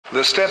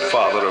The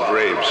stepfather of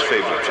Rave's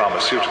favorite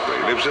pharmaceutical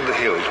lives in the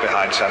hills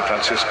behind San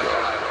Francisco.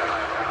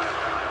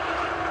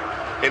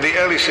 In the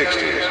early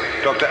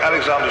 60s, Dr.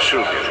 Alexander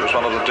Shulgin was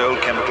one of the Dole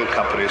Chemical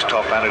Company's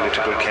top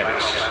analytical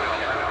chemists.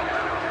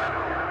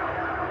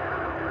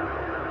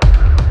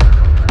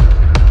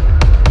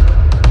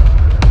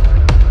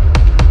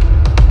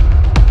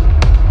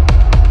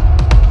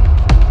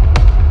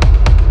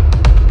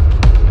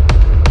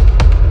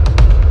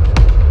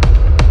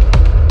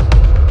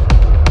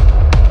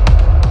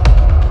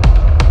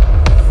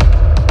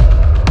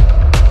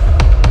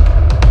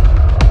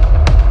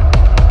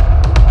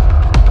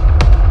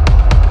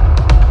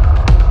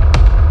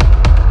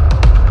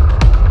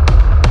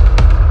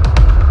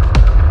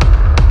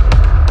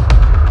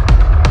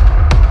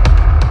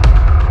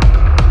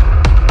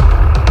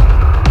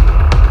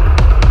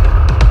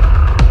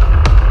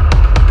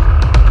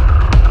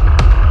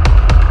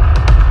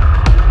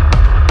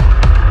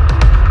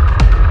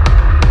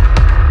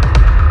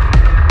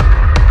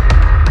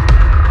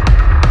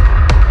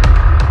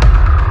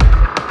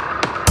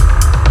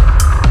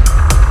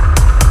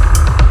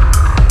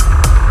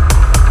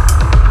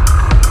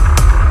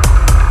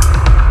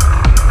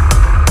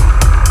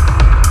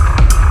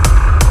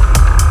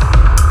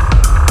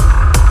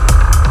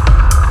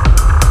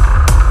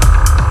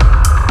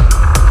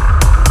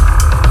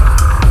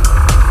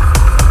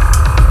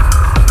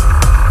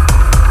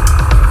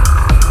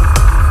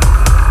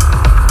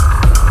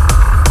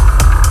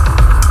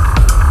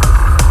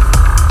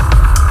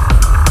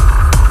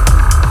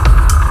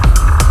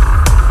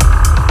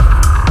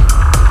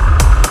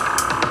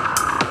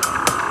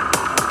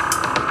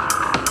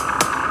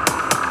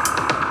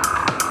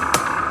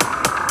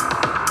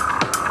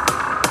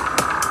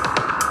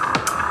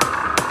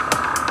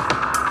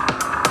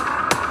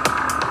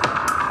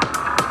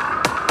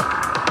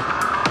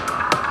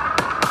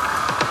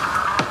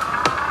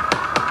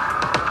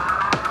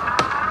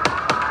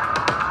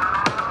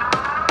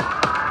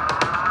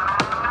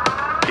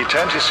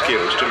 Turned his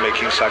skills to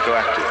making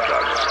psychoactive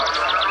drugs.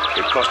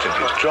 It cost him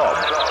his job,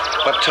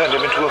 but turned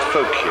him into a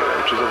folk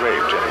hero to the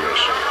rave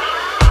generation.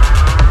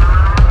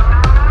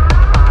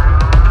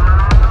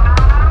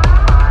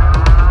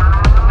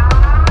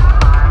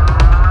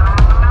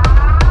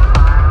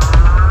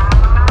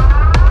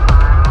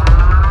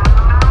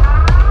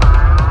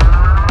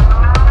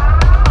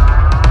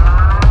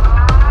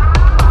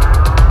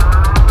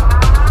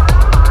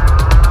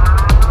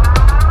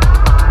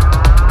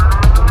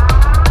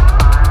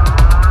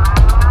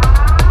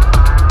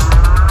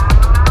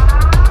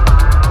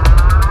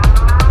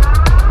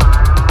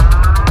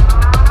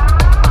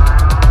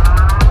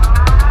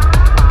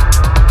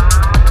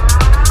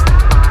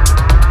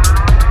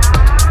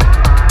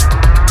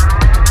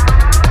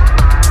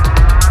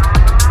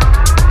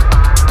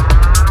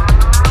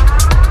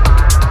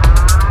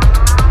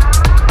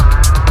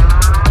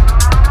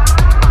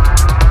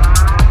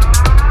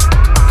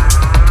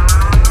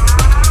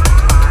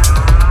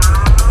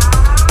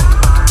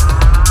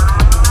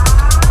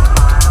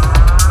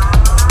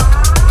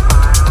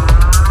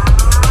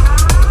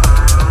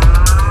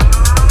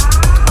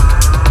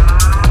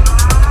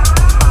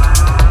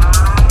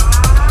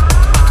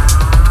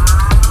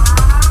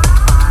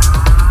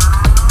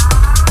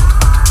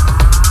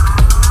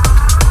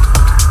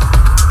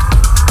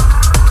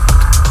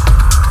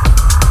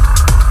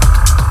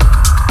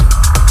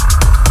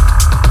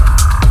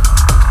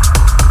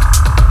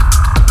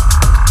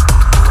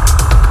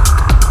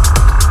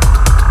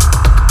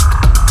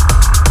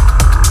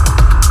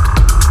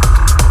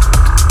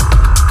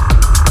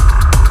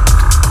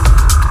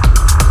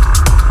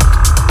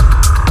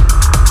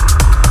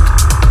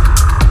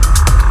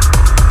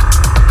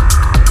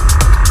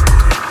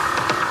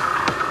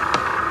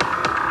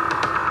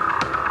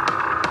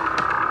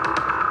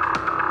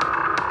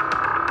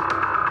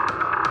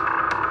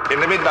 In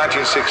the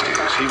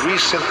mid-1960s, he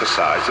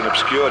re-synthesized an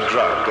obscure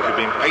drug that had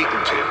been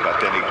patented but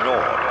then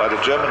ignored by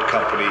the German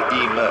company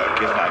E.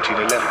 Merck in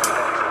 1911.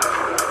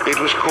 It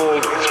was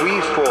called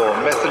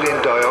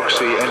 3,4-methylene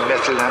dioxy and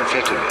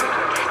methylamphetamine,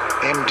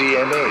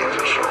 MDMA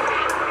for short.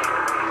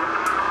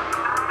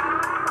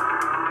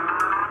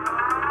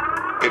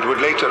 It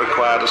would later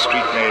acquire the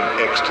street name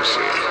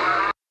ecstasy.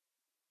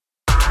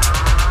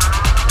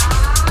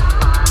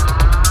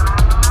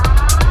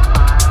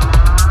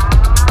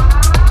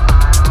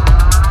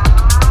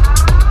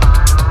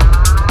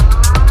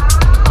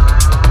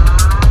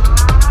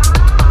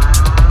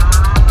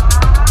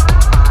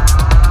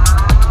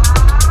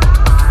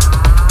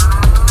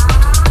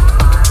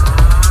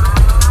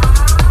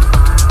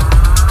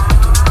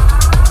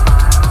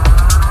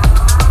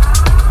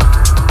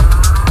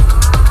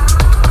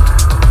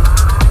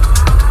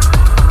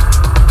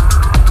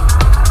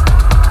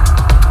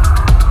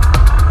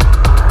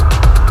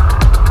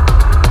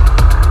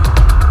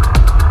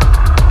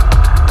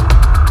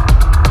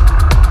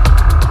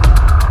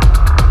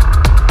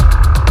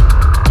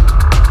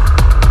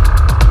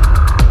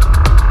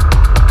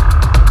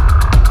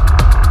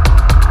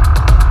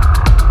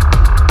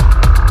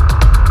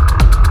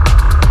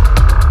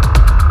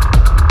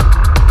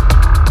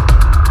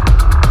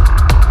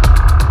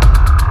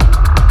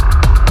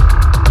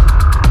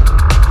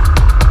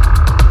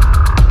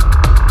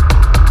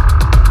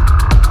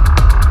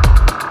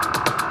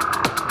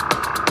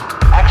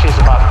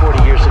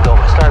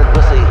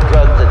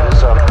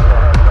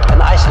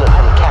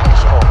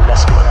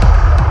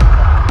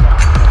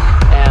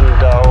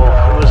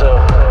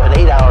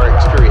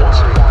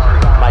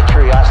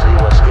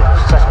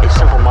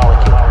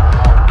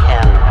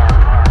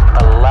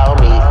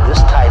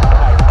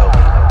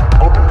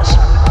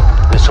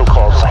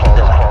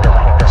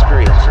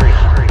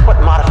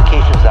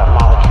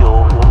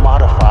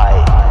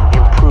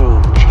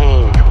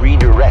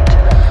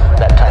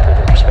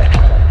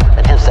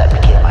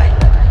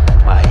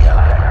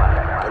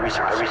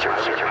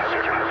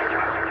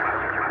 research.